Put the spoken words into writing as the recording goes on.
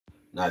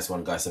Nice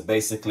one, guys. So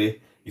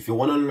basically, if you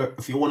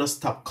wanna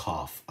stop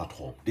cough at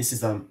home, this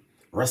is a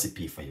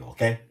recipe for you,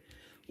 okay?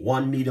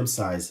 1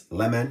 medium-sized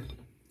lemon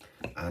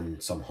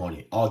and some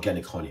honey,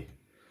 organic honey.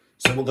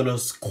 So we're gonna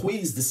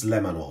squeeze this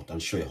lemon out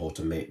and show you how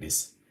to make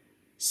this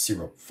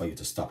syrup for you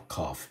to stop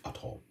cough at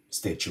home.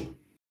 Stay tuned.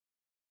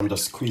 I'm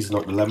just squeezing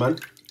out the lemon.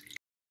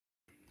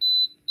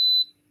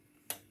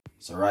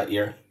 So right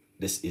here,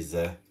 this is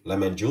the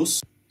lemon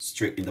juice,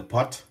 straight in the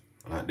pot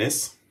like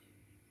this.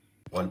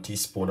 1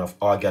 teaspoon of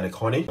organic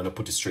honey. I'm gonna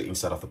put it straight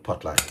inside of the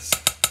pot like this.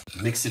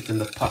 Mix it in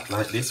the pot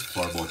like this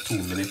for about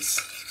 2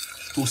 minutes,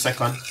 2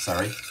 seconds,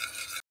 sorry.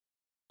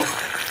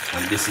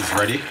 And this is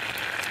ready.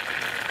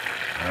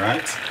 All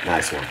right,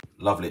 nice one,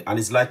 lovely. And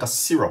it's like a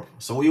syrup.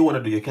 So what you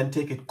wanna do, you can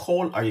take it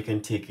cold or you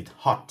can take it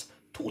hot.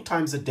 2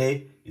 times a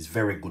day is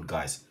very good,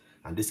 guys.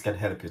 And this can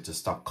help you to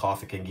stop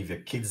cough. You can give your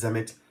kids them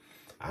it,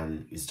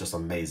 and it's just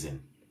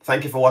amazing.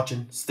 Thank you for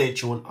watching. Stay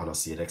tuned, and I'll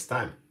see you next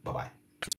time. Bye-bye.